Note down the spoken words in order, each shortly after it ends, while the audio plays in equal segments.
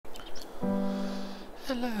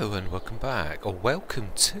Hello and welcome back, or welcome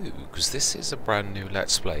to, because this is a brand new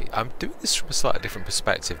Let's Play. I'm doing this from a slightly different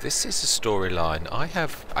perspective. This is a storyline.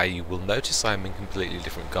 You will notice I'm in completely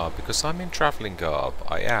different garb because I'm in travelling garb.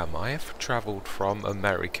 I have travelled from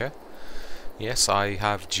America. Yes, I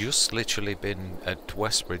have just literally been at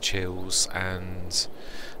Westbridge Hills and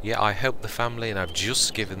yeah, I helped the family and I've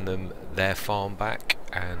just given them their farm back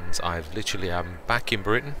and I'm back in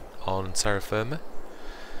Britain on terra firma.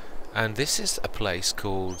 And this is a place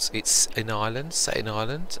called, it's an island, set in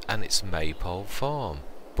Ireland, and it's Maypole Farm.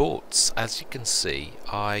 But, as you can see,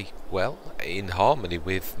 in harmony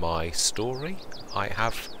with my story, I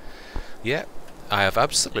have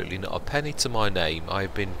absolutely not a penny to my name.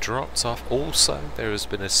 I've been dropped off. Also, there has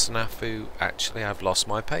been a snafu. Actually, I've lost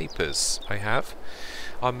my papers.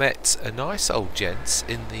 I met a nice old gent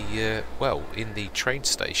in the train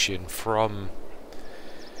station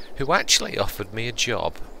who actually offered me a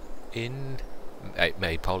job in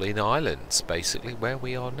Maypole in Ireland, basically where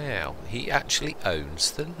we are now. He actually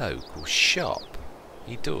owns the local shop.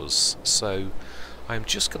 He does. So I'm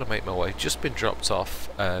just going to make my way. Just been dropped off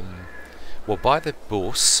by the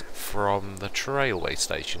bus from the railway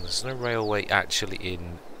station. There's no railway actually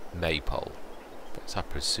in Maypole, but I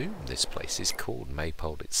presume this place is called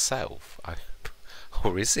Maypole itself.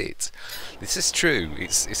 Or is it? This is true.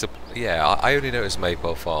 I only know it's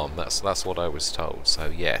Maypole Farm. That's what I was told. So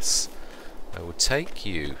yes, I will take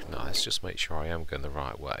you. No, let's just make sure I am going the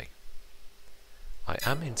right way. I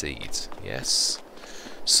am indeed. Yes.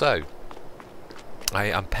 So I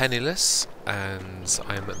am penniless, and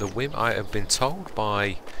I am at the whim. I have been told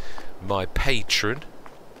by my patron,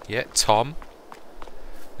 Tom,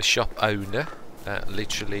 the shop owner, that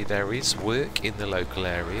literally there is work in the local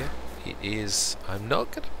area. It is. I'm not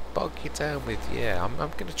going to bog you down with. I'm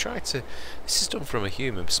going to try to. This is done from a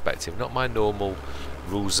human perspective, not my normal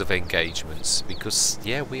rules of engagements. Because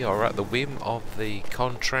we are at the whim of the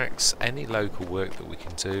contracts. Any local work that we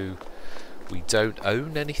can do. We don't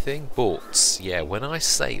own anything, but when I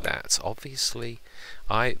say that, obviously,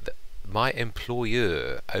 my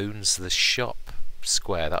employer owns the shop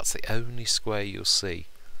square. That's the only square you'll see.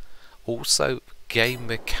 Also, game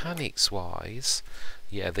mechanics wise.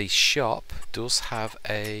 The shop does have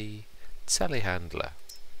a telehandler,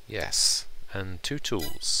 yes, and two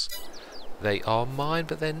tools. They are mine,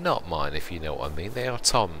 but they're not mine, if you know what I mean. They are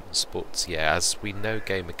Tom's, but as we know,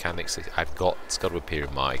 game mechanics, it's got to appear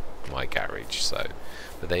in my garage. So,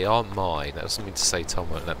 but they aren't mine. That doesn't mean to say Tom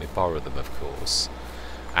won't let me borrow them, of course,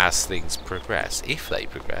 as things progress. If they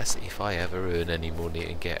progress, if I ever earn any money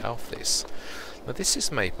and get off this. Now, this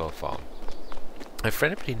is Maypole Farm. And for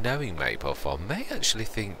anybody knowing Maypole Farm may actually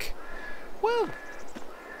think, well,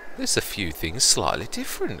 there's a few things slightly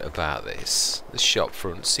different about this. The shop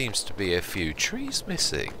front seems to be a few trees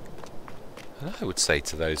missing. And I would say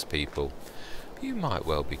to those people, you might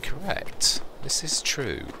well be correct. This is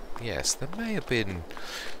true. Yes, there may have been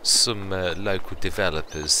some local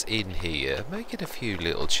developers in here making a few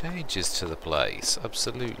little changes to the place.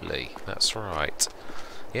 Absolutely, that's right.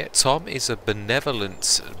 Tom is a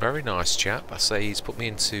benevolent, very nice chap. I say he's put me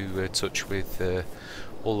into touch with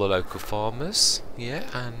all the local farmers.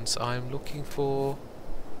 And I'm looking for.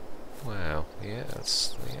 Wow.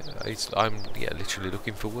 I'm literally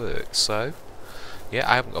looking for work. So,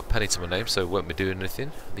 I haven't got a penny to my name, so I won't be doing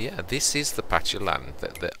anything. This is the patch of land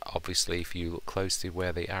that obviously, if you look closely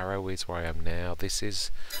where the arrow is, where I am now, this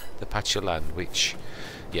is the patch of land which,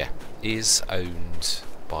 is owned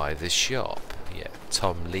by the shop.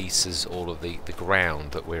 Tom leases all of the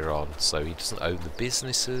ground that we're on, so he doesn't own the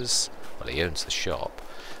businesses. Well, he owns the shop,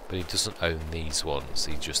 but he doesn't own these ones.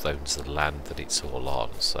 He just owns the land that it's all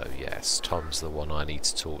on. So yes, Tom's the one I need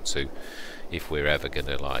to talk to if we're ever going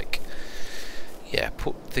to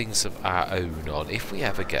put things of our own on, if we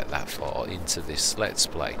ever get that far into this Let's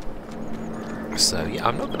Play. So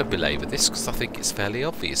I'm not going to belabor this because I think it's fairly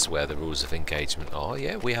obvious where the rules of engagement are.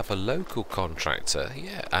 We have a local contractor,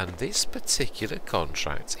 and this particular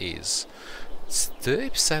contract is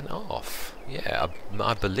 30% off.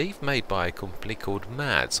 I believe made by a company called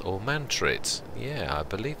Mad or Mantrid. I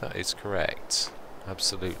believe that is correct.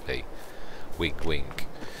 Absolutely. Wink wink.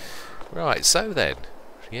 Right, so then,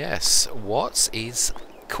 what is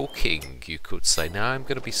cooking, you could say. Now I'm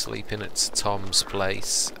going to be sleeping at Tom's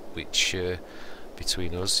place, which if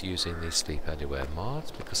between us using the Sleep Anywhere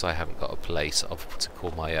mod because I haven't got a place to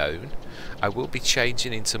call my own. I will be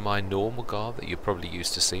changing into my normal garb that you're probably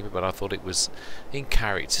used to seeing, but I thought it was in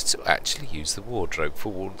character to actually use the wardrobe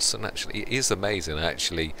for once, and actually it is amazing.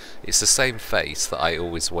 Actually, it's the same face that I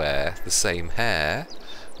always wear, the same hair,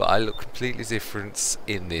 but I look completely different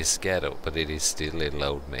in this getup, but it is still little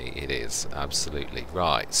old me. It is, absolutely.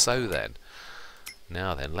 Right, so then,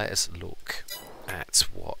 now then, let us look at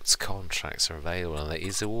what contracts are available, and it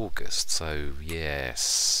is August, so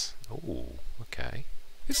yes. Oh, okay.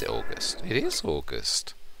 Is it August? It is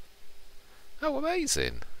August. Oh,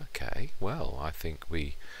 amazing. Okay, well, I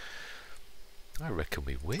reckon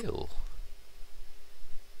we will.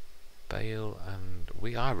 Bale,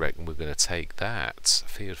 and I reckon we're going to take that.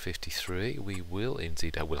 Field 53, we will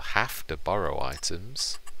indeed. I will have to borrow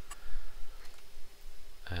items.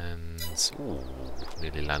 And, ooh,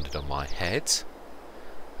 nearly landed on my head.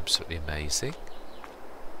 Absolutely amazing.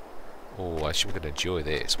 Oh, I should be going to enjoy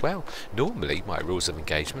this. Well, normally my rules of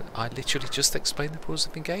engagement, I literally just explain the rules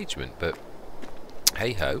of engagement, but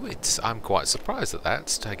hey ho, I'm quite surprised at that.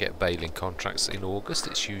 To get baling contracts in August,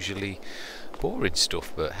 it's usually boring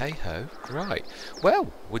stuff, but hey ho. Right,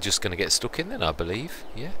 well, we're just going to get stuck in then, I believe.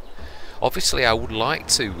 Yeah, obviously I would like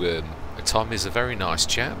to, Tom is a very nice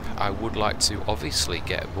chap, I would like to obviously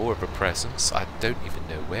get more of a presence. I don't even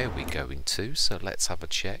know where we're going to, so let's have a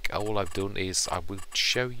check. All I've done is I will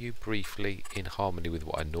show you briefly in harmony with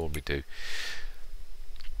what I normally do.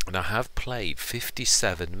 And I have played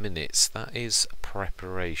 57 minutes. That is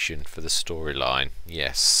preparation for the storyline.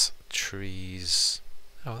 Yes, trees.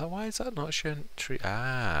 Oh, why is that not showing tree?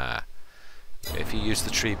 Ah, if you use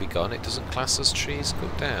the tree be gone, it doesn't class as trees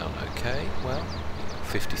cut down. Okay, well,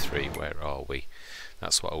 53. Where are we?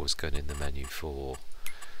 That's what I was going in the menu for.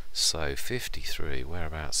 So 53.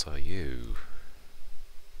 Whereabouts are you?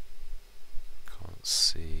 Can't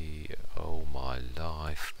see. Oh my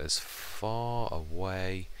life! As far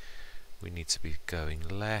away. We need to be going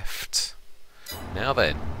left. Now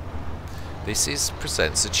then, this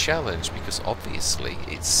presents a challenge because obviously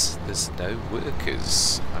there's no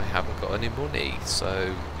workers. I haven't got any money,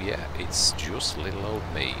 so yeah, it's just little old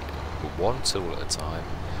me, one tool at a time,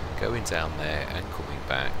 going down there and coming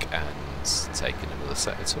back and taking another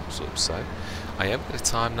set of tools up. So I am going to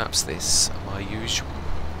time lapse this, my usual.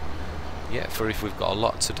 Yeah, for if we've got a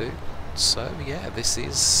lot to do. So yeah, this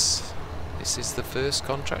is the first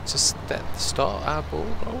contract to start our ball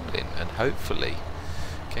rolling and hopefully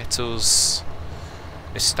get us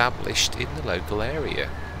established in the local area.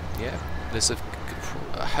 Yeah, there's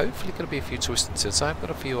hopefully going to be a few twists and turns. I've got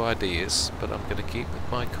a few ideas, but I'm going to keep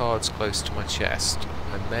my cards close to my chest.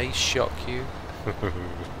 I may shock you.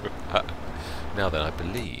 Now then, I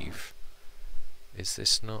believe, is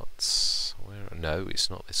this not where? No, it's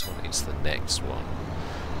not this one. It's the next one.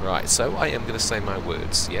 Right. So I am going to say my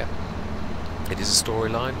words. Yeah. It is a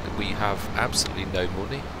storyline. We have absolutely no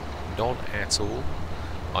money, none at all.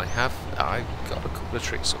 I've got a couple of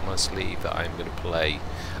tricks up my sleeve that I'm going to play.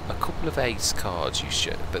 A couple of ace cards,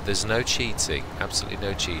 but there's no cheating. Absolutely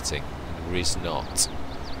no cheating. There is not.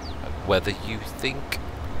 Whether you think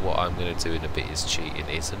what I'm going to do in a bit is cheating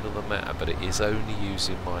is another matter, but it is only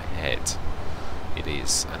using my head. It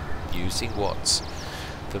is, and using what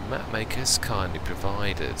the map makers kindly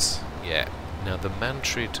provided. Yeah. Now the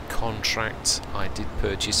Mantrid contract I did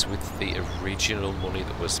purchase with the original money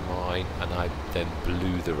that was mine, and I then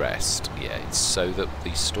blew the rest. Yeah, it's so that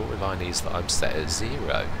the storyline is that I'm set at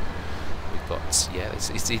 0. We've got, yeah,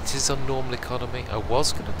 it is on normal economy. I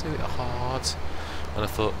was going to do it hard, and I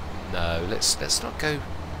thought, no, let's not go.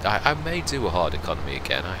 I may do a hard economy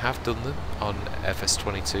again. I have done them on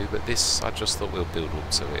FS22, but this I just thought we'll build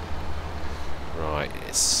up to it. Right,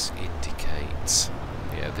 let's indicate.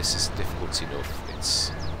 Yeah, this is difficult enough.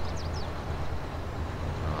 It's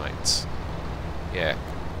right. Yeah,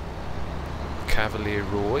 Cavalier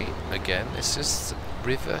Roy again. This is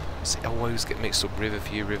River. I always get mixed up.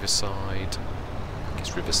 Riverview, Riverside. I think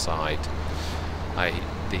it's Riverside.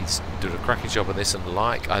 He's done a cracking job on this, and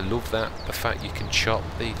I love that. The fact you can chop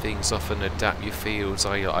the things off and adapt your fields.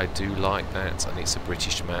 I do like that, and it's a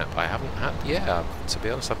British map. I haven't had. Yeah, to be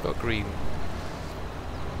honest, I've got green.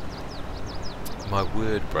 My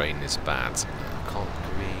word brain is bad. I can't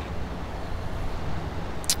green.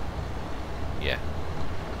 Yeah,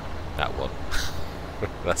 that one.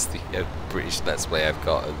 That's the British. That's where I've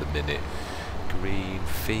got at the minute. Green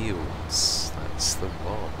fields. That's the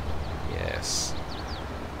one. Yes.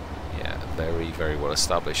 Yeah, very, very well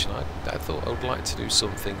established. And I thought I would like to do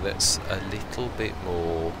something that's a little bit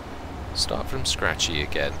more. Start from scratchy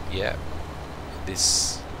again. Yeah.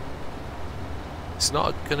 This It's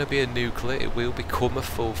not going to be a nuclear, it will become a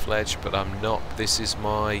full-fledged, but I'm not. This is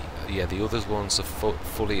my, yeah, the other ones are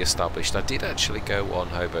fully established. I did actually go on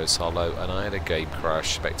Hobo's Hollow and I had a game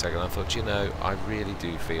crash spectacular. I thought, you know, I really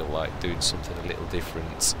do feel like doing something a little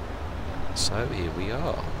different. So here we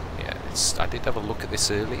are. Yeah, I did have a look at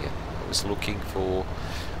this earlier. I was looking for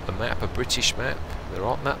a map, a British map. There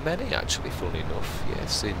aren't that many actually, funny enough. Yeah,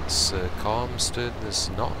 since Calmston, there's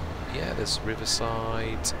not. Yeah, there's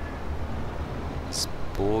Riverside.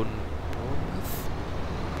 Bourne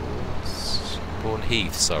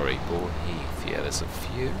Heath, sorry, Bourne Heath. Yeah, there's a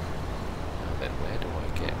few. Now then, where do I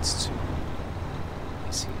get to?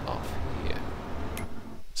 Is he off here?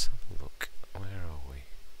 Let's have a look. Where are we?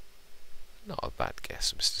 Not a bad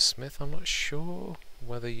guess, Mr. Smith. I'm not sure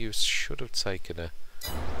whether you should have taken a...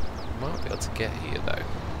 You might be able to get here, though.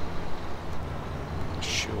 I'm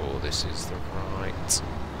sure this is the right...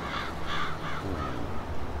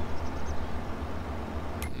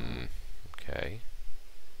 Okay.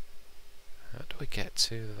 How do we get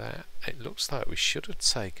to that? It looks like we should have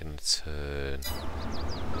taken a turn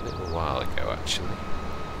a little while ago, actually.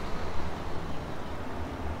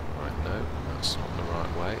 Right, no, that's not the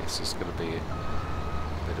right way. This is going to be a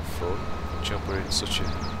bit of fun. Good job we're in such a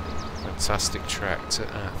fantastic tractor,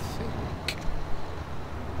 I think.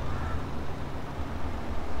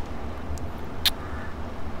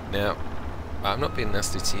 Now, I'm not being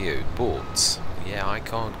nasty to you, but yeah, I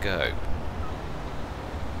can't go.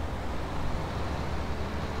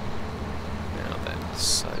 Now then,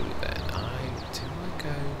 so then, do I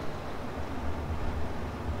go?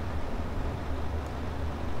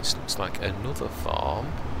 This looks like another farm.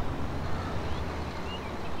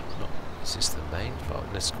 No, is this the main farm?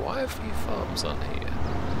 There's quite a few farms on here.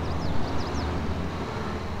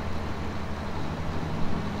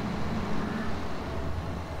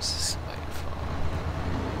 Is this the main farm?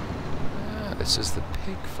 Ah, this is the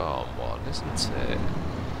pig farm one, isn't it?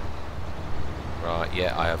 Right,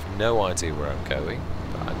 yeah, I have no idea where I'm going,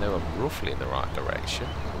 but I know I'm roughly in the right direction.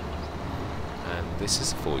 And this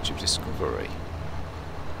is a voyage of discovery.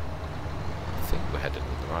 I think we're heading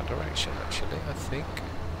in the right direction, actually, I think.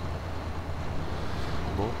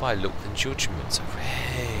 More by luck than judgment.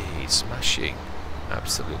 Hooray! Smashing.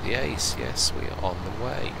 Absolutely ace. Yes, we are on the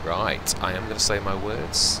way. Right, I am going to say my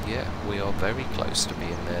words. Yeah, we are very close to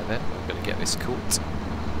being there then. We're going to get this cut.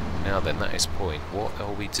 Now then, that is point. What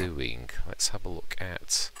are we doing? Let's have a look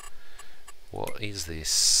at... What is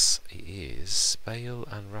this? It is bale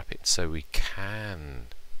and wrap it. So we can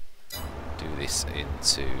do this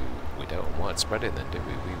into... We don't want widespreading then, do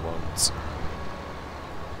we? We want...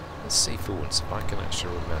 Let's see for once if I can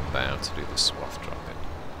actually remember how to do the swath dropping.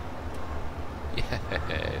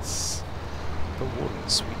 Yes! For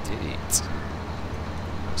once we did it.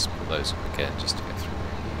 Let's pull those up again just to get through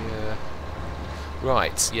here.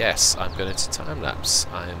 Right, yes, I'm going to time-lapse.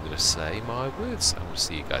 I am going to say my words. I'm going to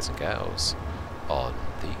see you guys and gals on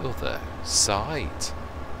the other side.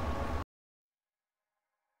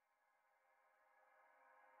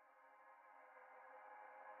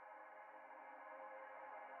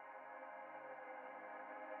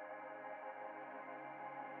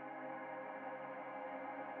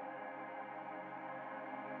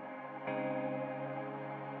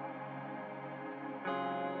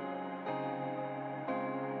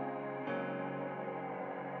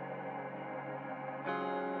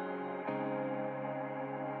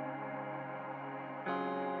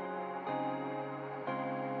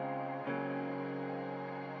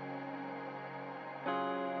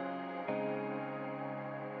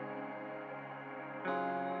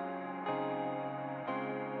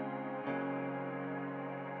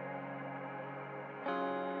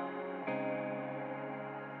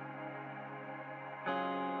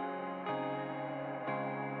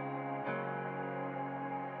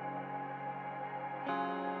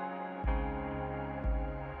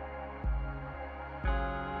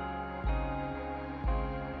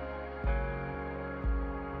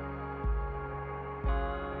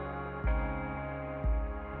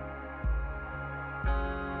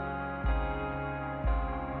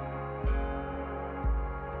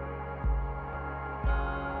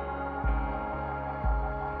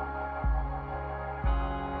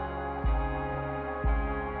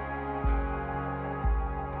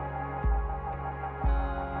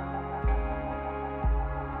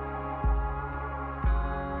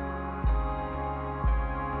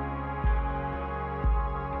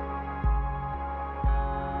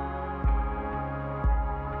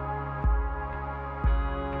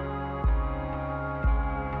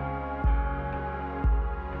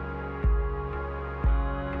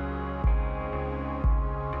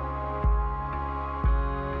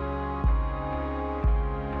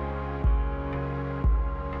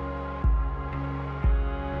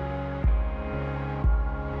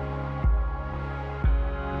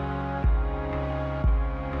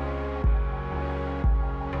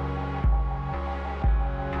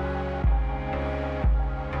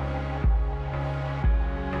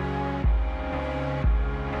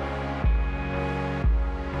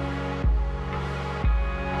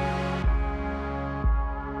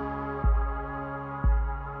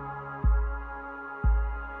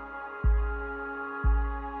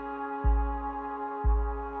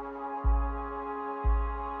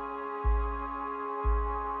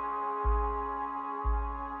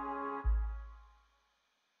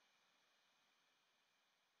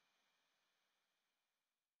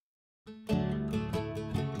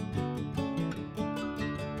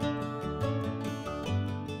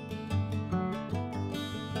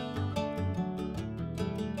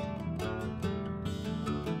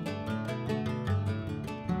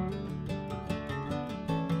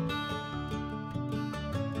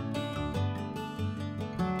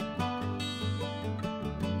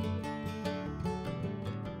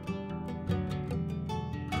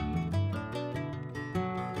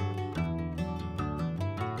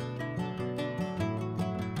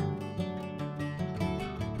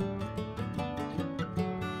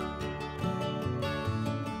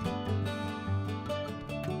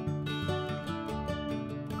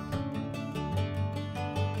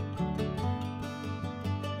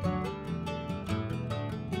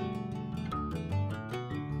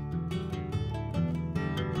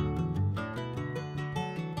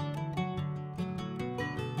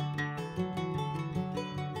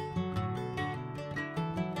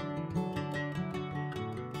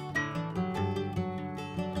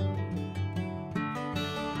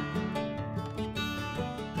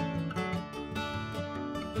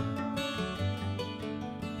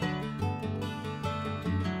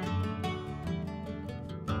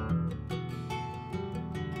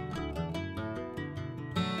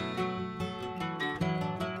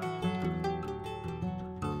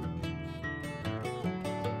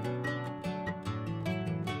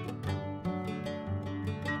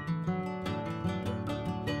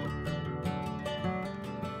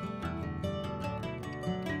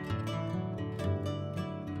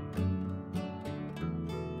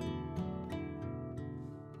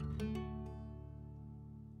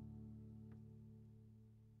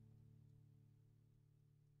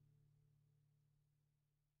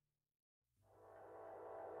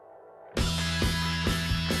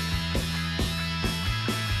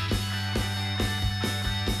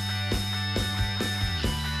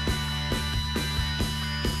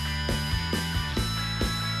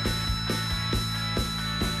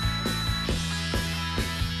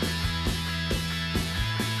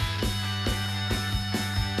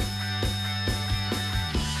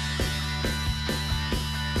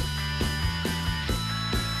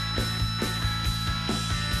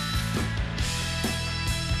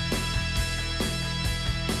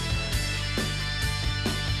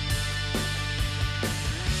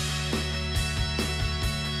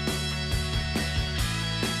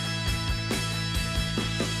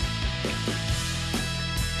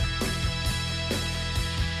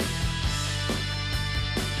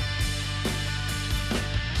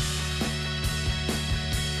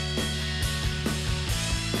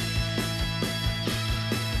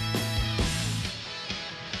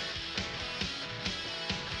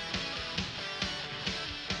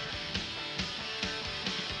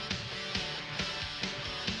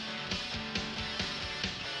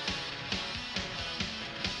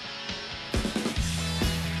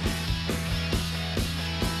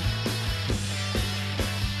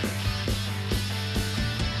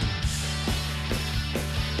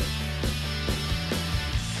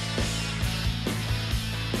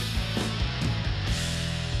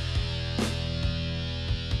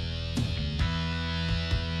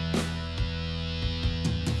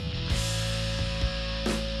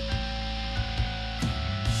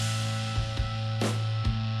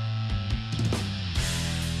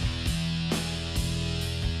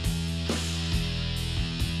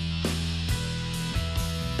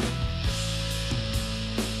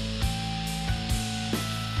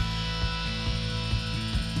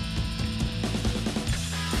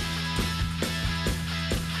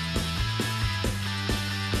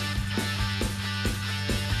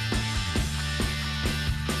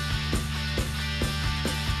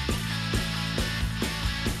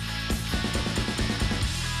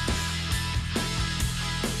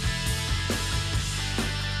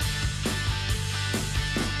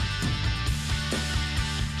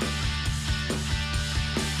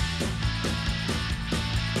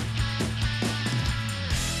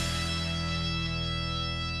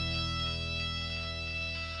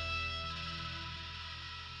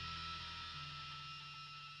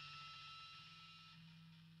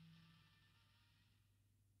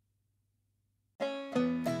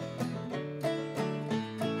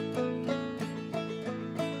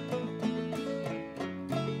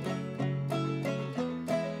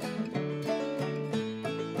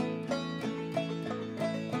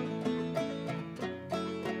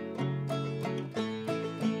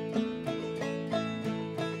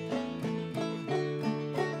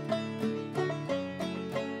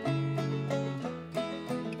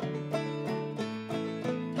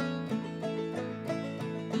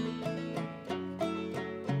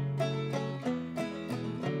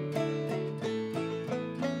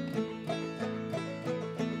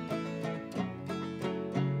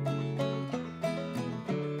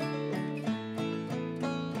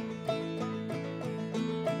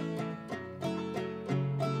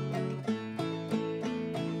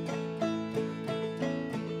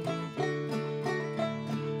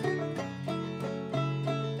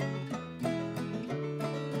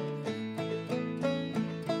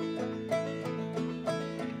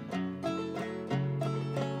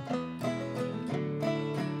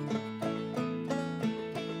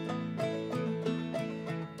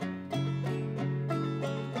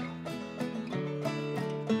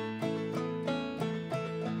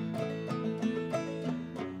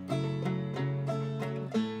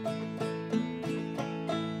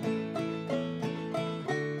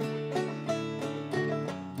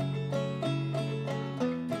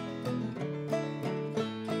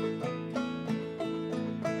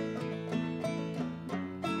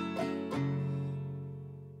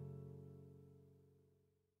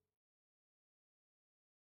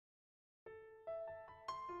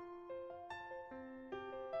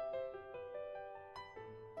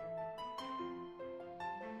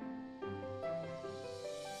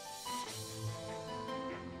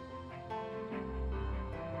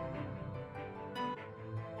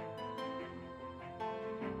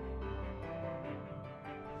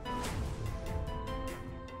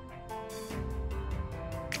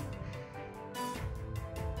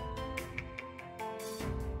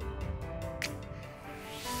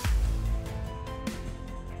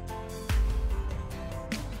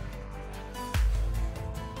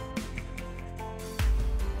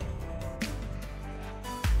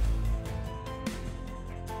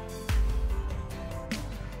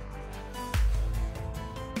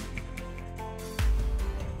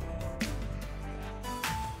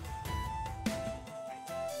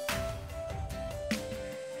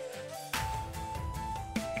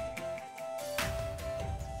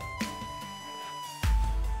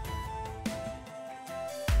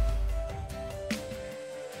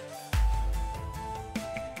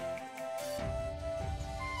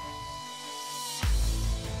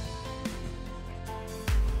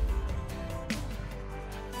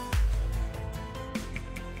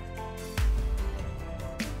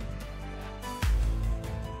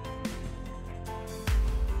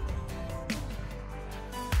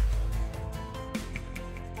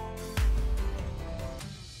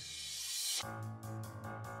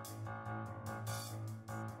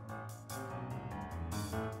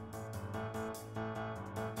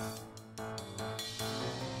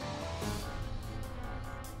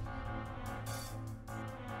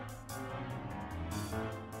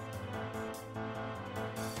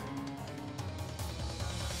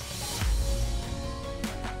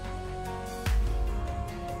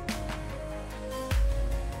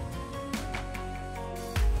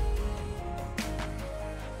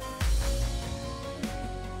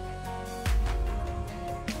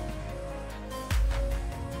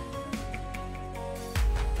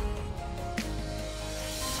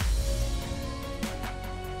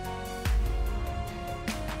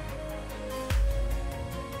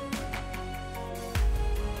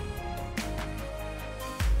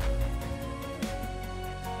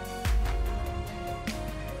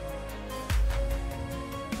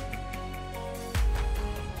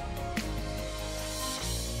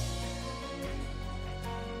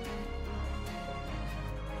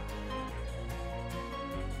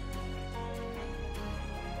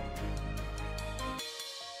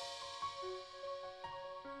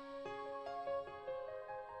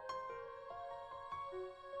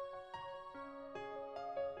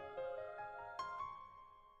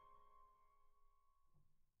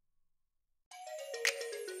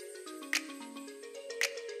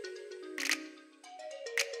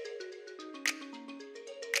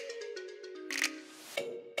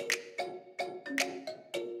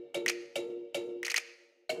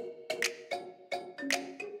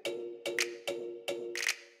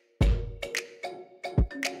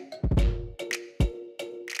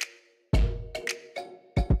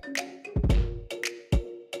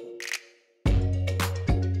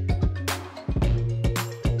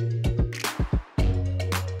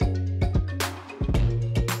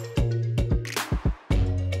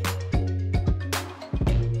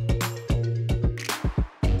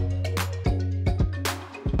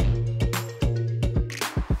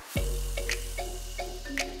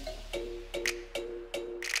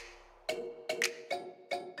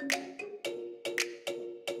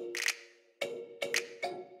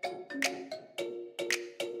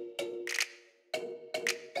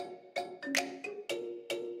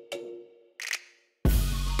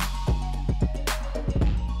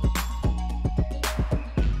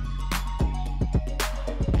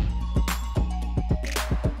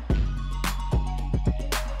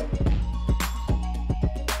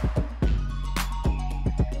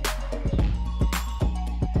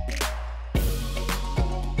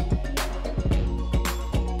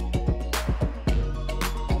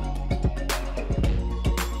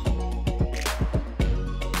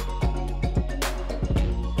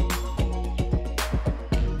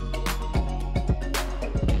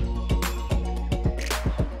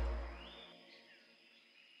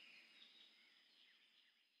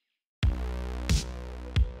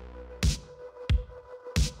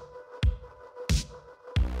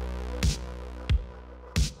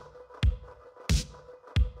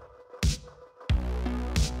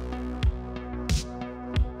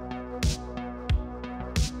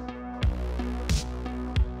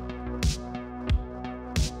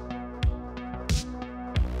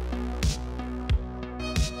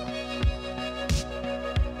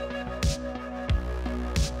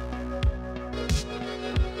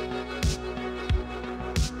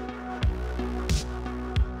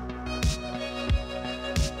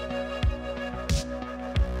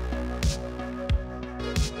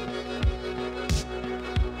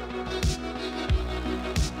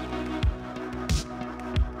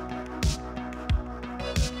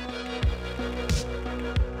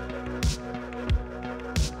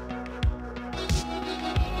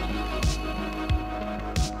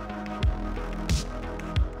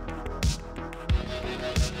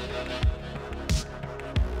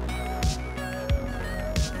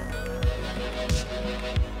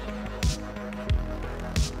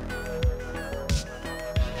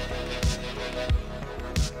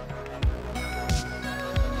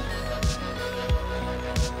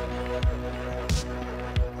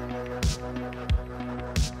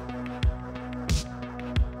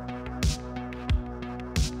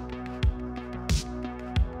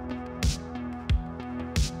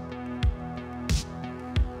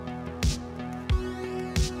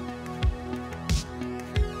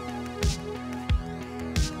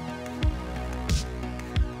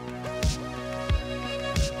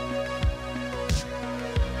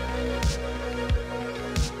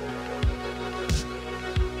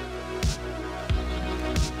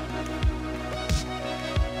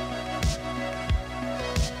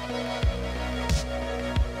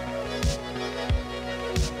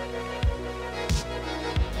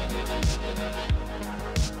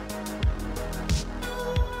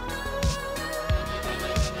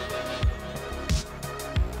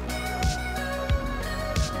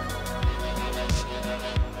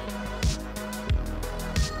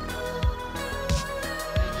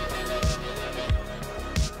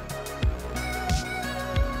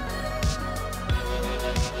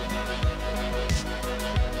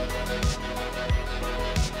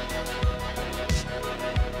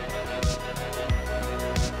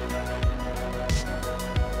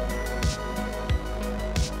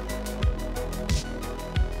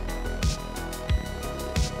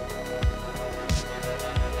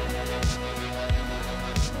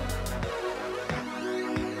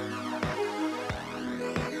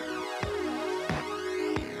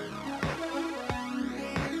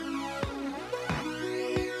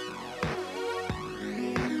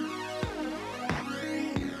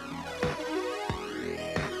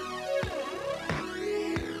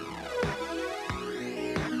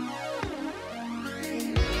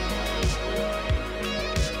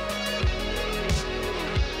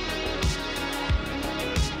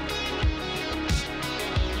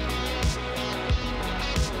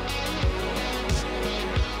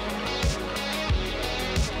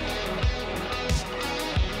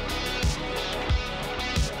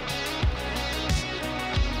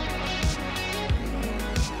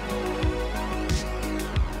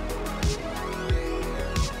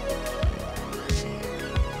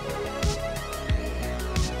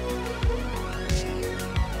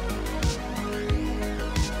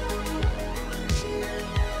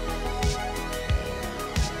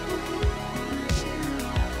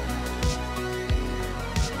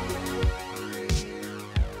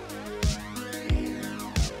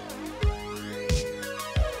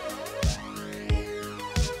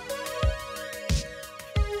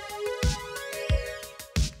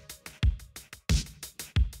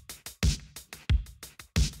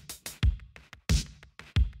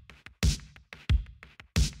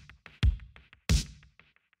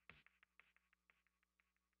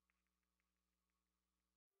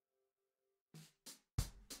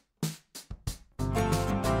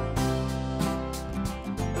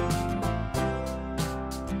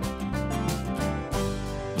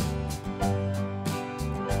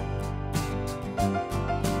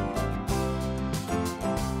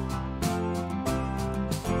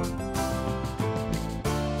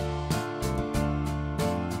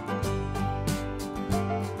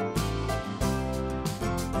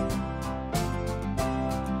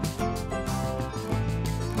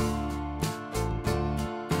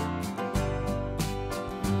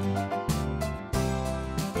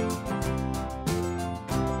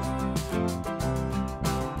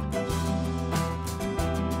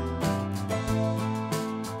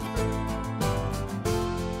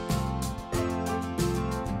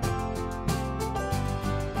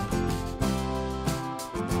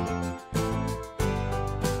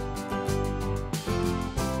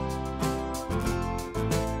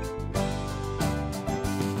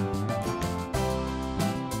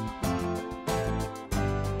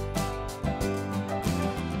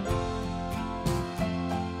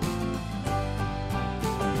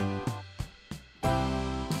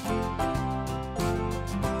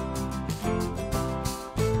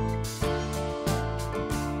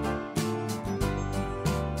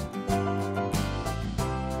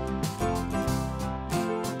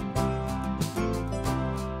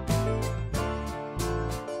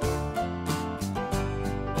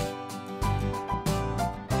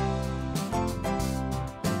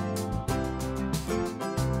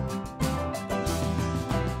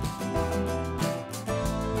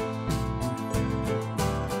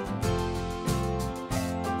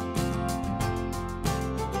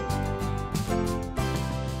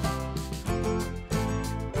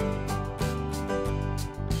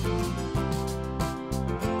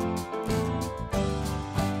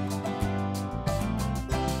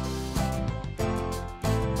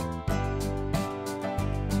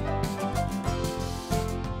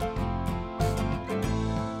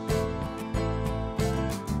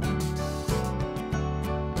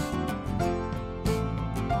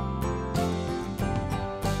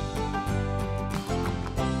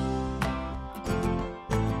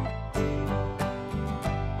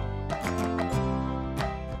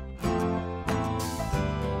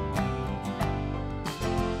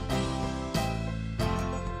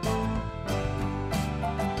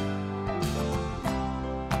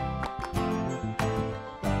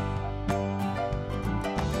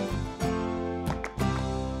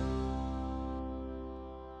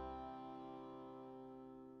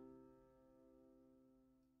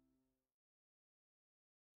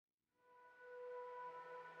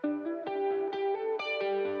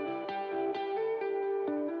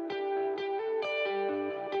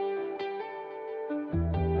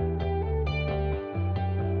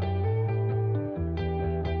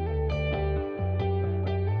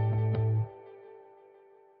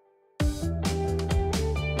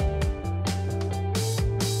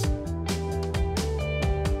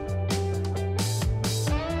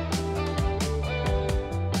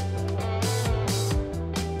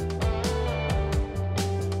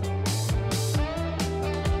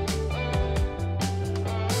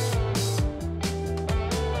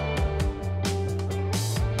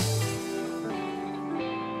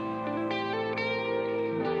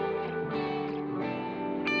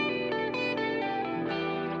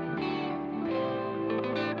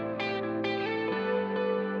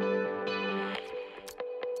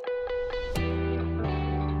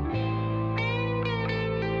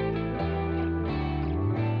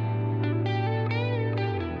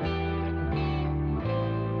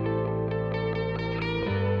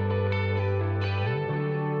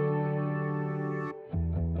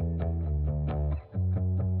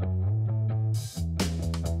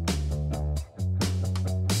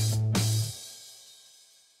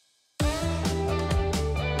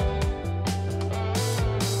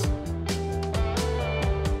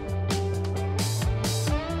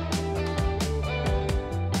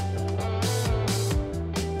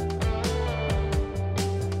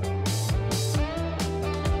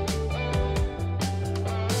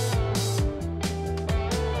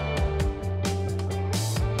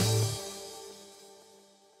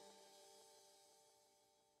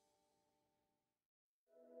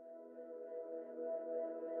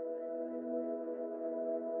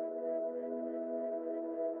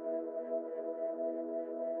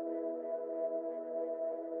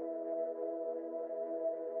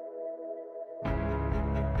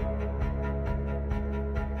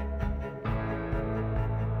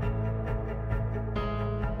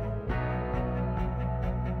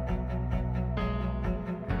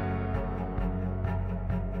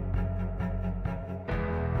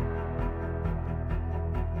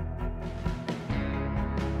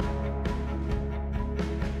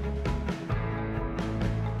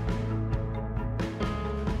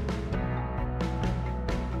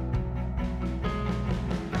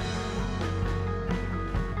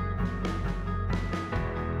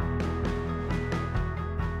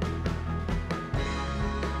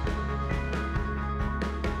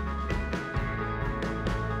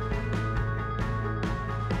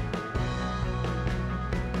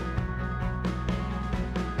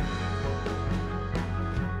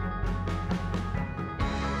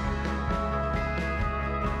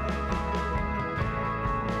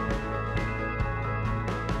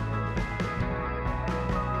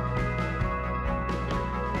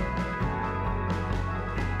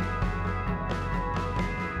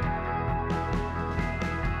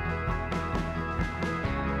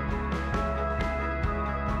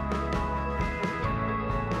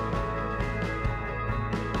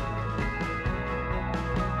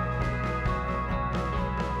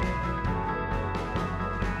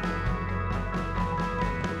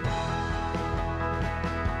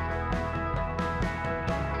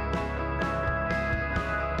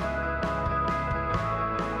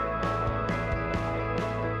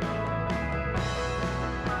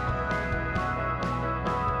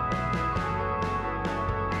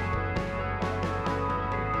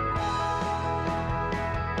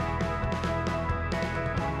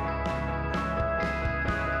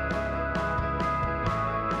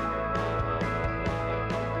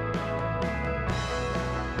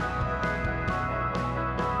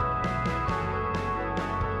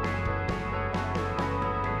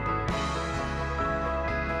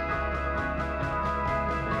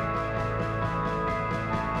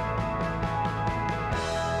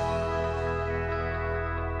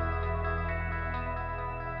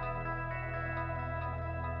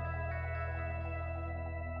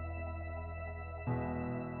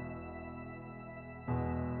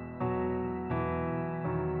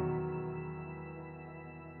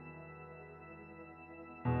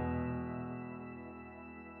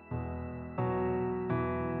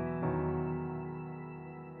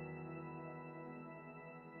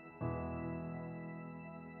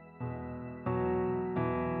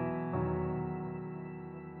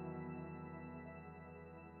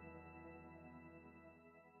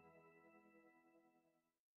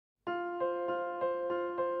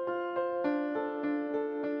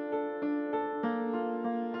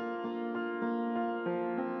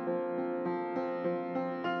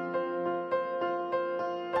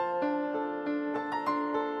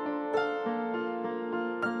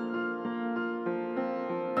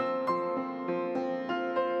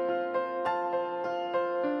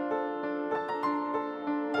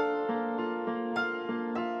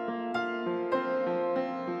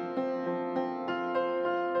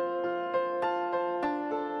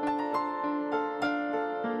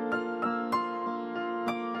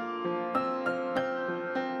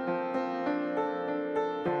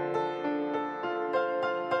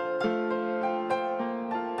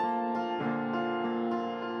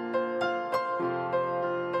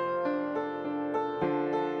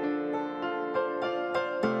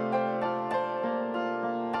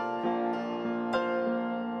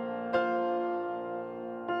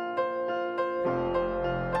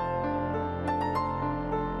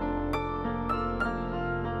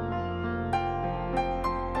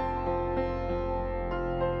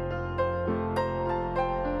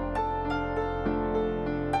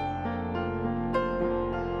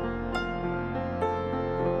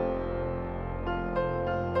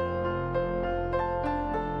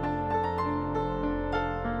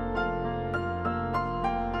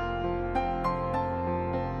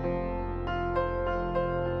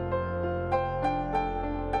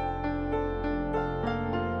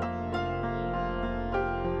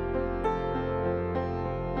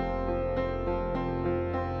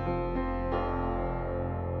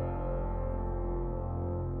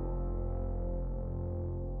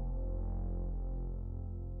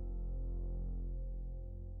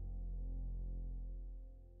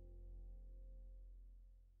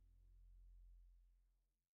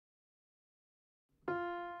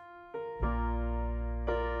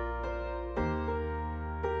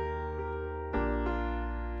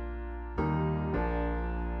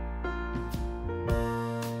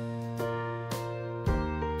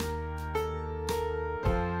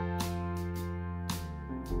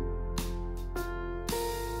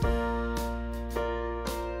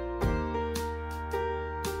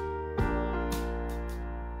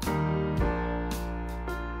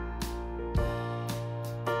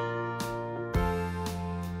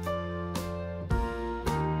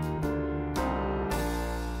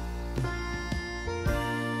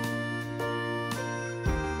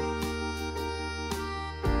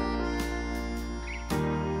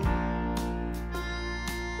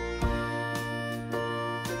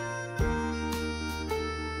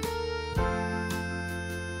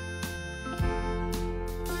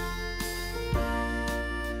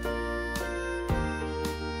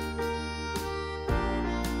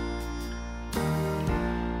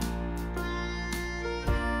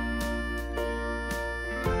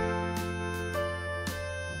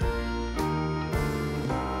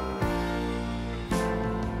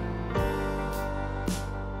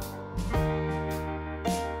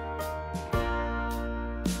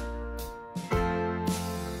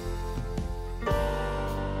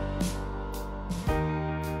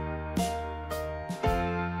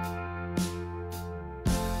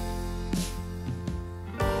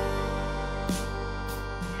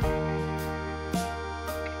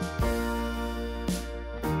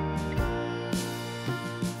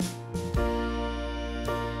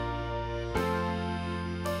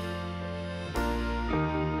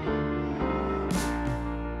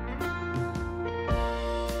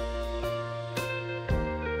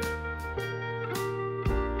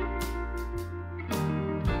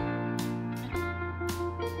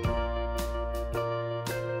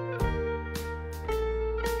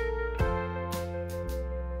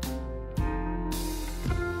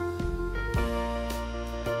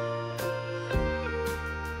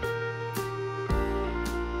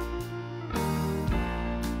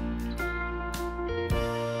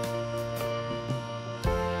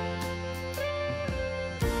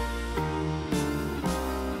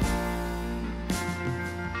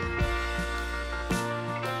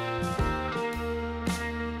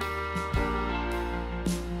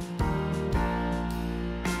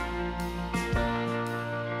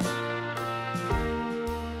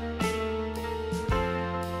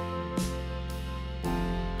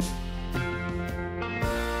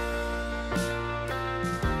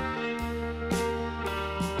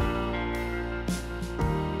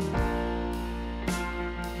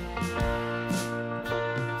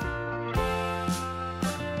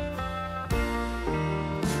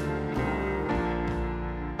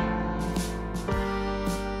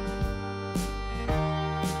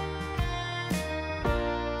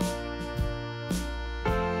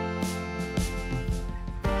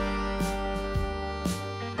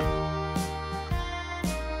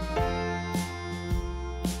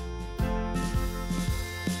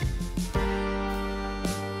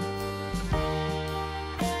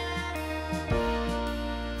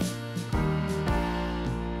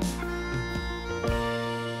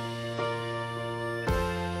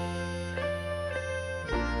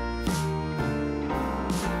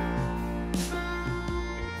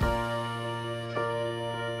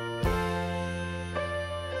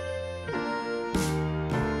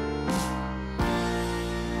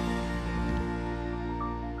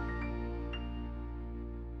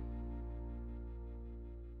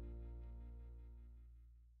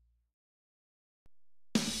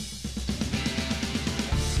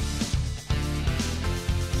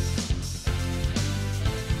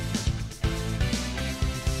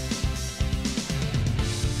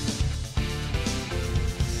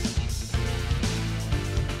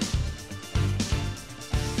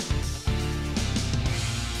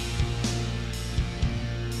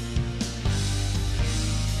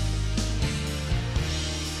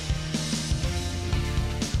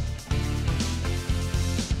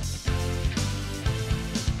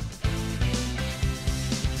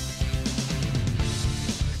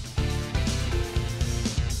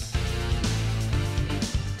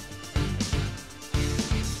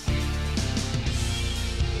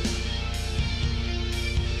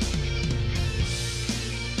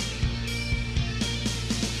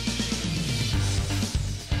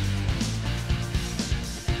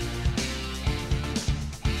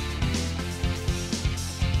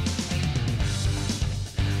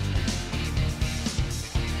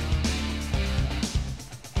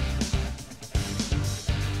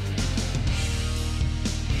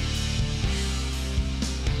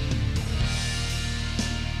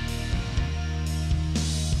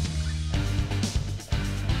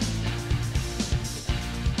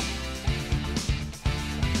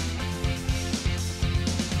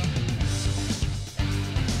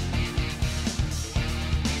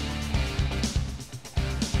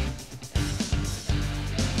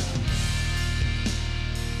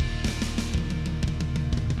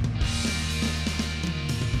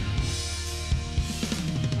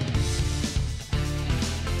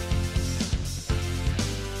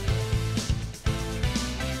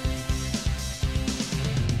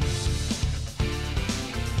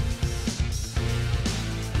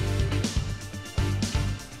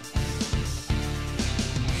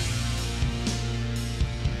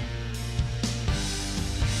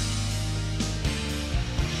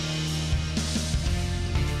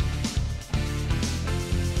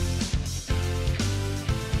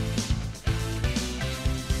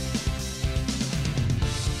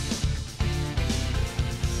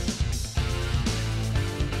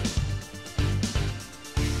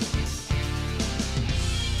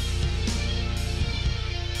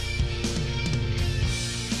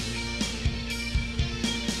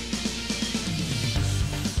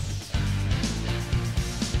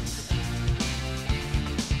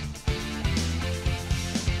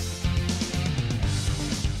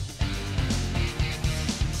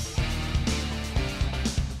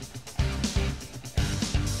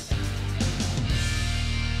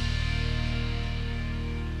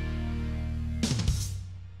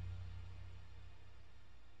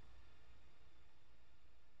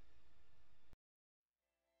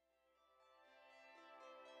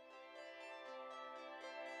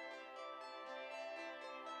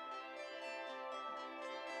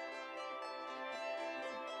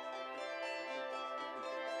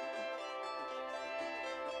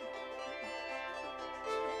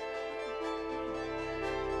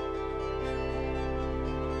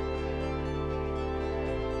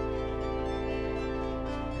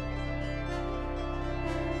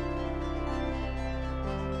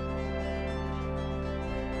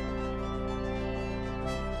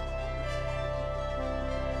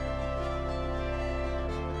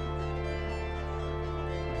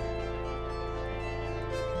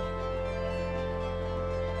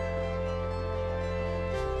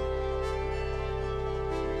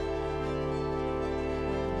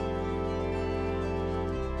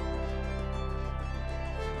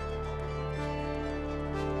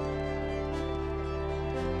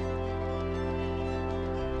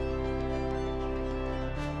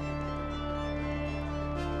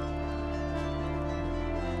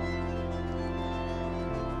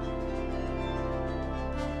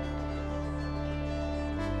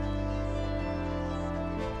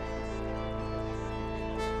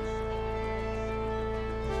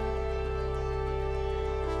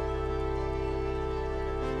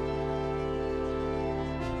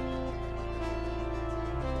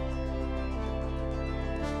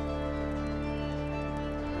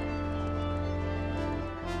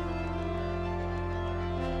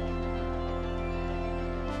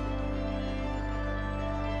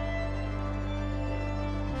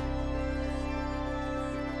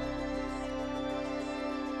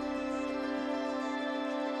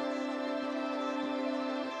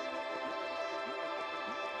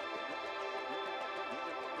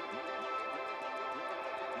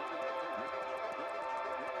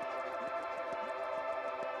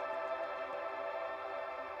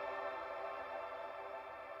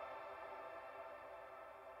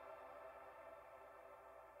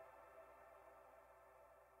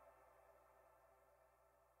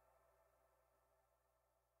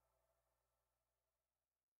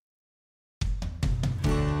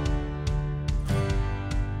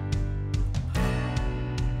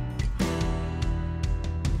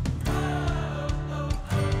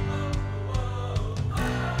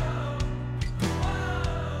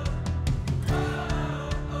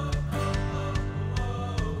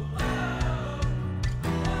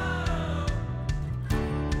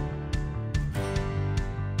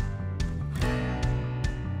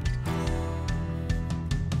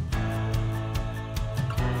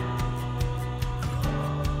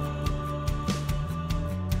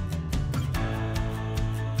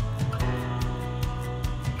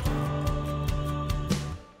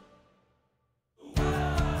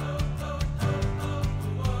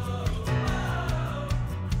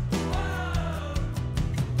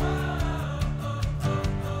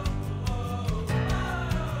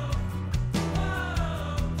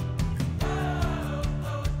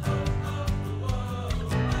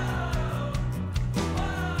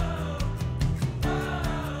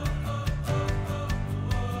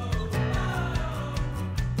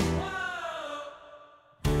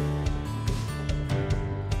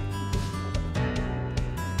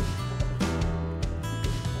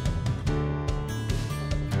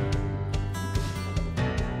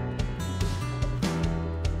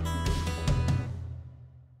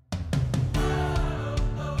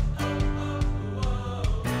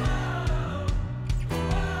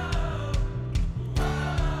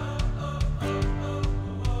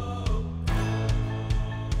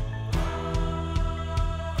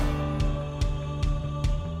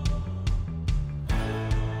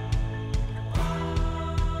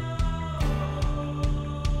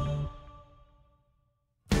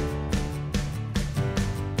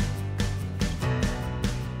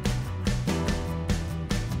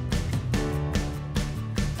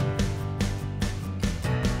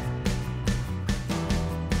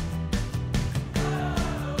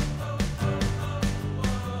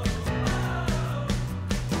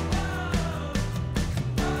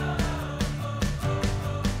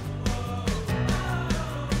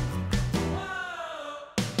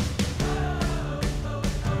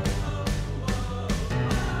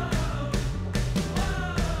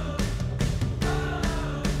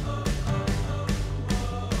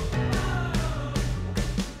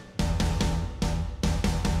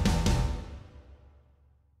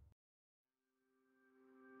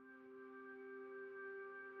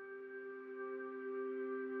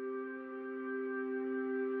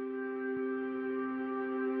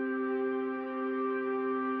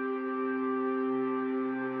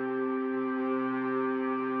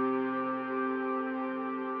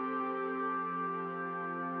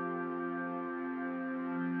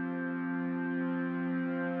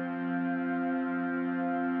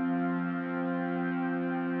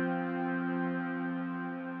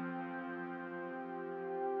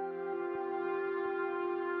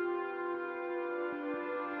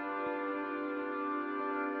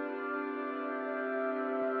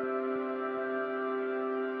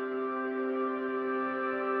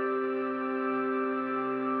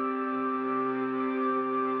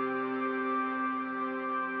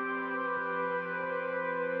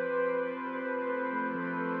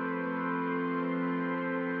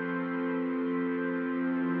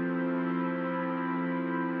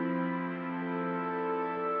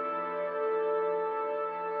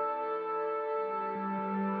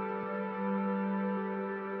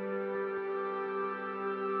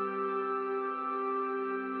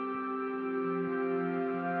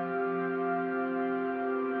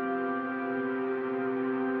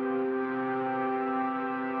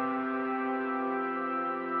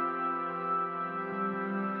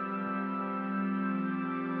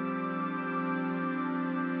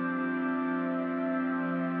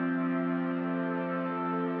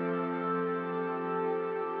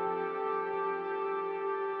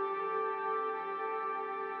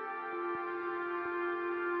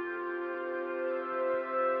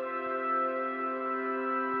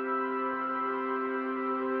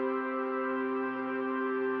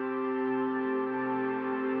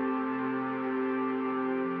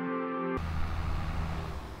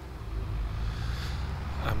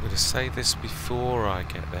 going to say this before I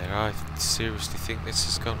get there. I seriously think this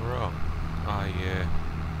has gone wrong.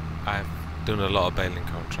 I've done a lot of baling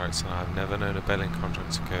contracts, and I've never known a baling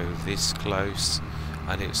contract to go this close,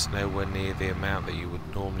 and it's nowhere near the amount that you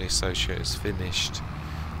would normally associate as finished.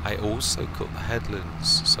 I also cut the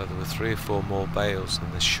headlands, so there were 3 or 4 more bales than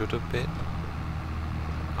there should have been.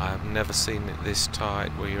 I've never seen it this tight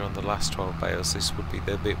where you're on the last 12 bales. This would be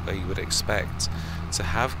the bit where you would expect to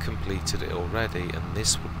have completed it already, and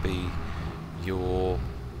this would be your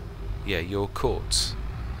cut.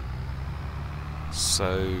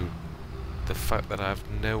 So the fact that I've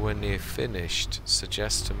nowhere near finished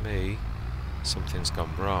suggests to me something's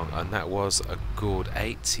gone wrong, and that was a good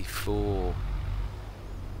 84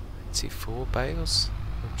 bales?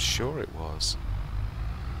 I'm sure it was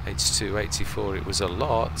 82, 84. It was a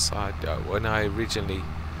lot. When I originally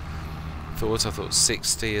thought, I thought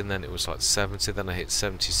 60, and then it was like 70, then I hit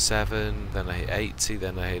 77, then I hit 80,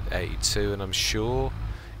 then I hit 82, and I'm sure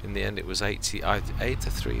in the end it was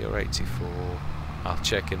 83 or 84. I'll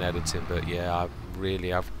check in editing, but yeah,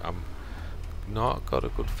 I'm not got a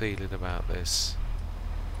good feeling about this.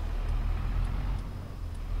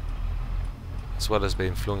 As well as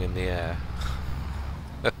being flung in the air.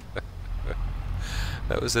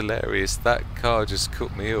 That was hilarious. That car just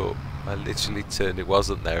cut me up. I literally turned, it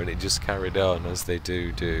wasn't there, and it just carried on as they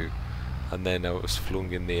do. And then I was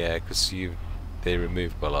flung in the air because they're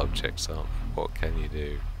removable objects, aren't they? What can you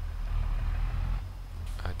do?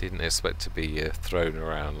 I didn't expect to be thrown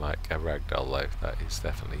around like a ragdoll though. That is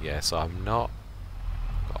definitely, yeah. So I'm not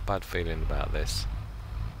got a bad feeling about this.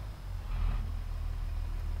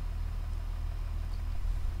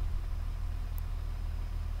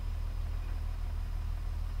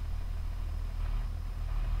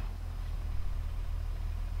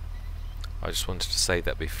 I just wanted to say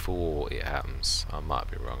that before it happens. I might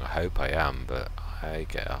be wrong, I hope I am, but I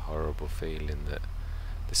get a horrible feeling that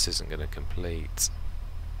this isn't going to complete.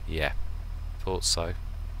 Yeah, thought so.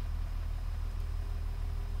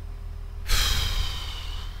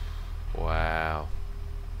 Wow.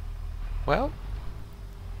 Well,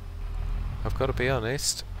 I've got to be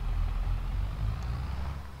honest.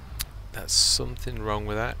 That's something wrong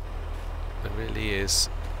with that. There really is.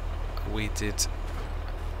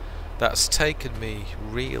 That's taken me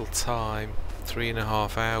real time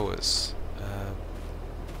 3.5 hours.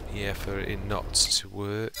 Yeah, for it not to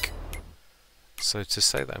work. So to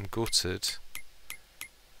say that I'm gutted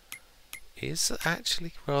is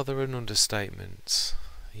actually rather an understatement.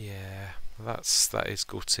 Yeah, that is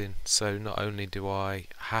gutting. So not only do I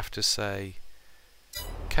have to say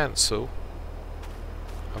cancel,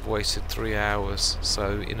 I've wasted 3 hours.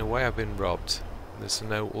 So in a way I've been robbed. There's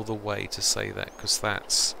no other way to say that, because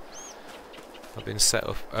I've been set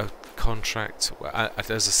up a contract. As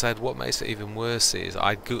I said, what makes it even worse is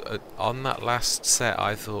on that last set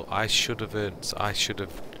I thought I should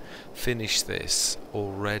have finished this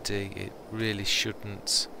already. It really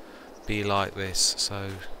shouldn't be like this.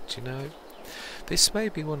 So, do you know, this may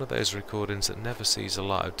be one of those recordings that never sees the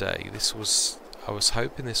light of day. I was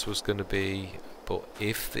hoping this was going to be, but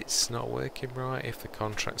if it's not working right, if the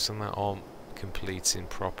contracts and that aren't completing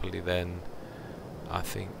properly, then I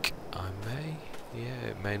think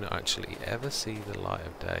it may not actually ever see the light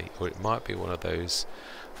of day, or it might be one of those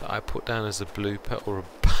that I put down as a blooper or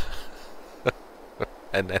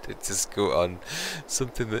an editor's cut on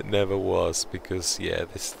something that never was, because yeah,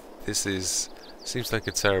 this seems like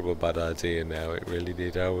a terrible bad idea now. It really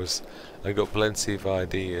did. I got plenty of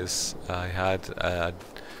ideas. I'd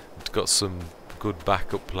got some good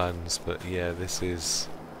backup plans, but yeah,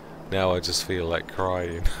 now I just feel like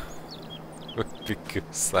crying.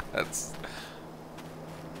 Because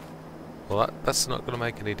that's not going to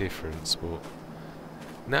make any difference. But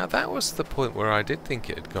now that was the point where I did think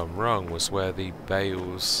it had gone wrong, was where the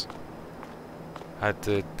bales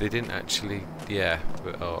they didn't actually, yeah,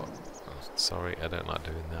 but oh sorry, I don't like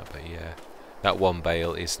doing that, but yeah, that one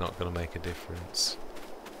bale is not going to make a difference.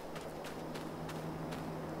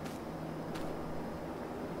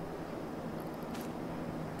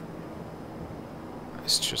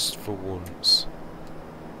 It's just for once.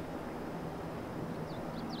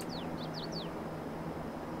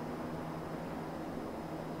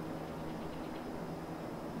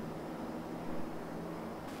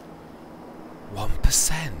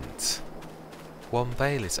 One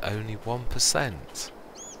bale is only 1%.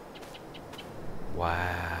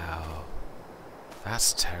 Wow,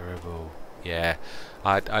 that's terrible. Yeah,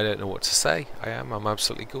 I don't know what to say. I'm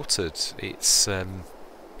absolutely gutted. It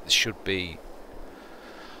should be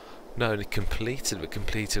not only completed, but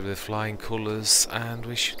completed with flying colours, and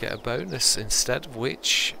we should get a bonus, instead of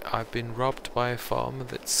which I've been robbed by a farmer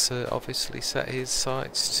that's obviously set his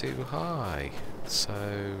sights too high.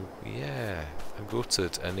 So yeah, I'm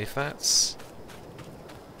gutted. And if that's...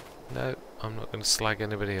 No, I'm not going to slag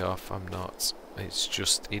anybody off, I'm not. It's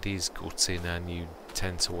just, it is gutting, and you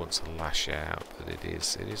tend to want to lash out, but it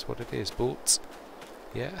is what it is. But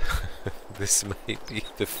yeah, this may be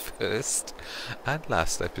the first and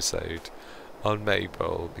last episode on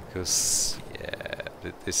Maypole, because yeah,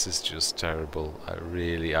 this is just terrible.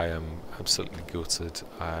 I am absolutely gutted.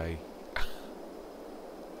 I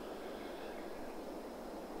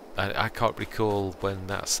can't recall when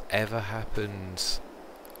that's ever happened.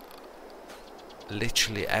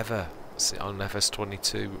 Literally ever on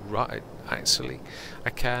FS22. Right, actually, I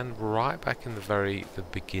can, right back in the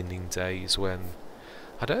beginning days when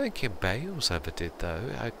I don't think in bales ever did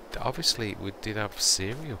though. Obviously we did have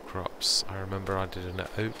cereal crops. I remember I did an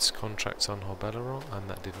oats contract on Horbelleron and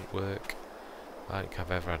that didn't work. I don't think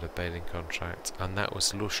I've ever had a baling contract, and that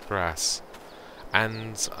was lush grass.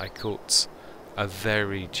 And I cut a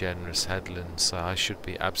very generous headland, so I should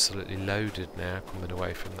be absolutely loaded now coming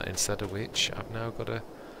away from that, instead of which I've now got to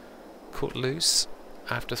cut loose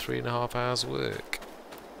after 3.5 hours work.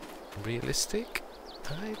 Realistic?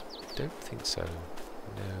 I don't think so.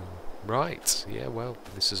 No. Right, yeah, well,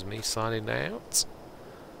 this is me signing out,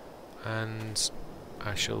 and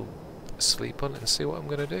I shall sleep on it and see what I'm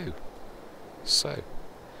going to do. So,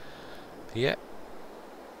 yeah.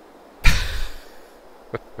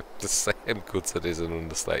 To say I'm gutted is an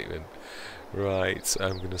understatement. Right,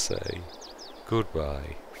 I'm going to say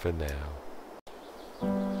goodbye for now.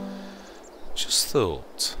 Just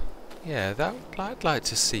thought, yeah, I'd like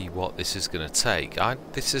to see what this is going to take.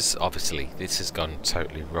 This has gone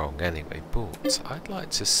totally wrong anyway, but I'd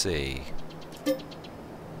like to see.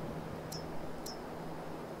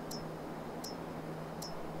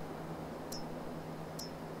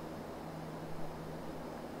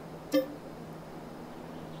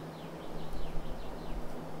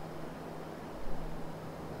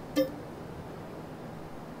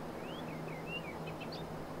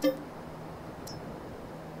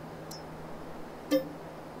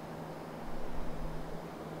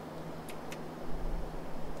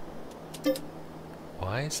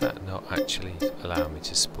 Why is that not actually allowing me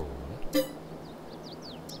to spawn?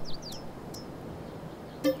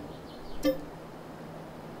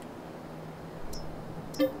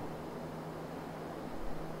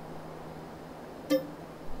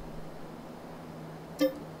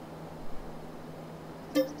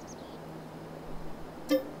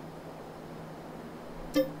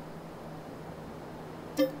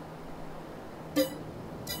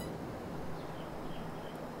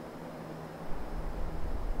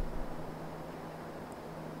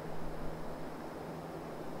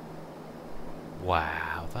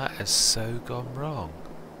 Wow, that has so gone wrong.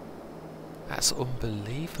 That's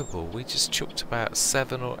unbelievable. We just chucked about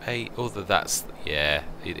 7 or 8 other. Yeah,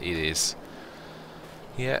 it is.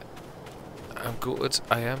 Yeah, I'm gutted.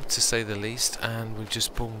 I am, to say the least. And we've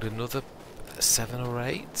just bunged another 7 or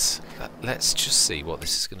 8. Let's just see what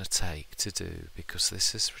this is going to take to do, because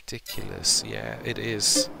this is ridiculous. Yeah, it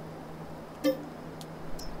is.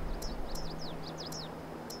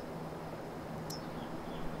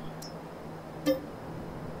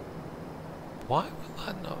 Why will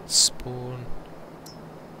that not spawn?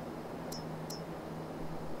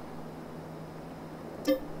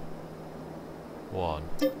 One,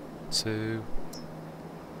 2,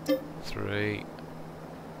 3,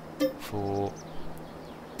 4,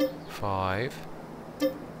 5,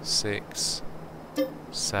 6,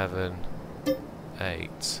 7,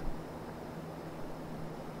 8,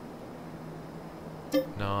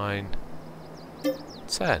 9,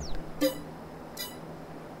 10.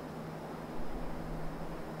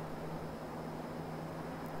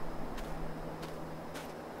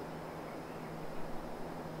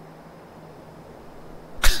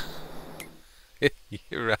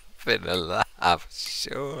 You're having a laugh,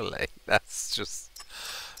 surely. That's just...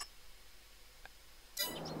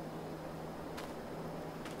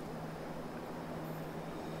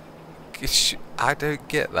 I don't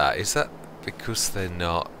get that. Is that because they're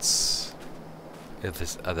not... Are there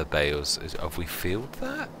other bales? Have we filled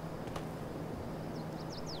that?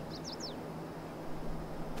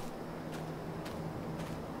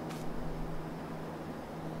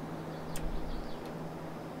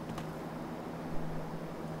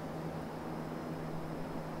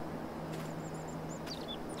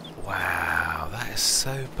 Wow, that is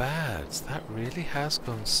so bad. That really has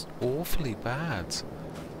gone awfully bad.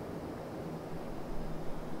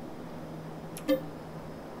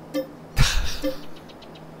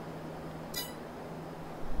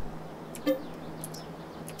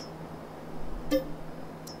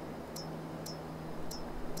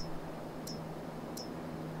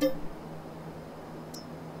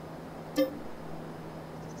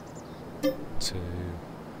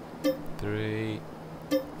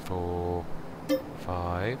 4,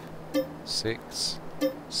 5, 6,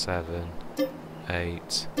 7,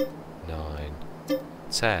 8, 9,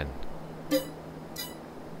 10.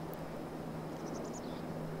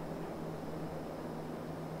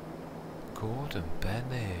 Gordon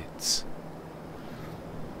Bennett.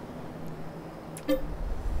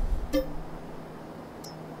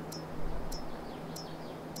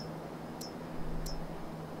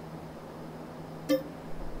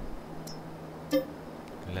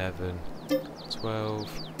 Eleven, 12,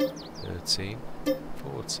 13,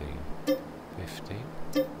 14, 15,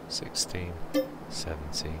 16,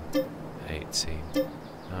 17, 18,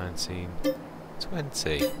 19,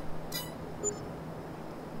 20.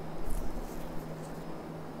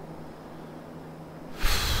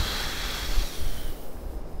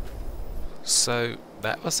 So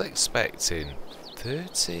that was expecting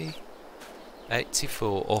 30,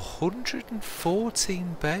 84,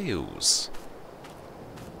 114 bales.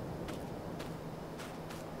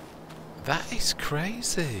 That is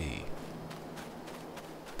crazy.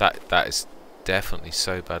 That is definitely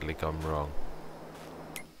so badly gone wrong.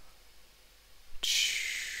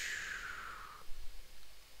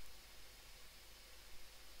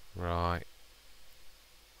 Right.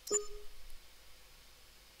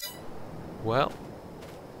 Well,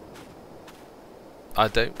 I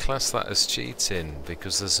don't class that as cheating,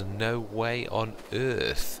 because there's no way on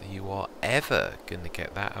earth you are ever going to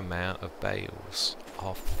get that amount of bales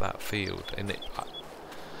off that field, and it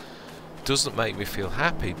doesn't make me feel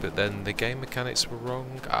happy. But then the game mechanics were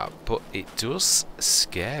wrong, but it does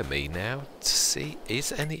scare me now to see,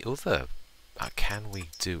 is any other, can we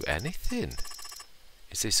do anything?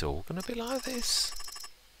 Is this all going to be like this?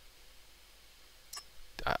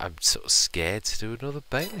 I'm sort of scared to do another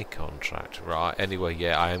baling contract. Right, anyway,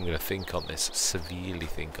 yeah, I am going to think on this, severely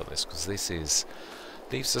think on this, because this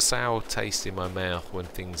leaves a sour taste in my mouth when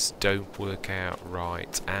things don't work out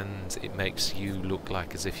right, and it makes you look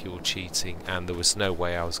like as if you're cheating, and there was no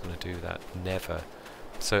way I was going to do that, never.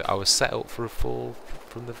 So I was set up for a fall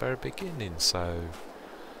from the very beginning. So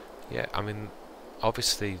yeah, I mean,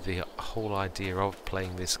 obviously the whole idea of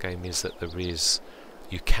playing this game is that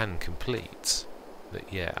you can complete.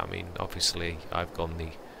 But yeah, I mean, obviously I've gone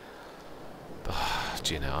the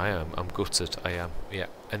do you know, I'm gutted. I am. Yeah.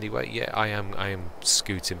 Anyway, yeah, I am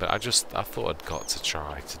scooting, but I thought I'd got to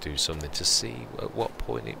try to do something to see at what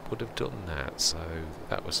point it would have done that. So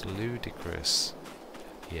that was ludicrous.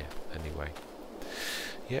 Yeah. Anyway,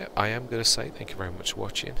 yeah, I am going to say thank you very much for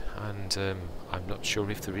watching, and I'm not sure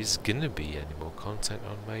if there is going to be any more content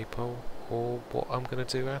on Maypole or what I'm going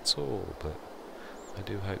to do at all, but I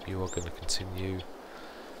do hope you are going to continue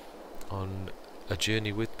on a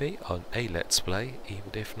journey with me on a Let's Play,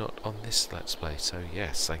 even if not on this Let's Play. So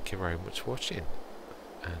yes, thank you very much for watching,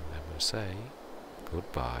 and I'm going to say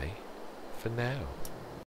goodbye for now.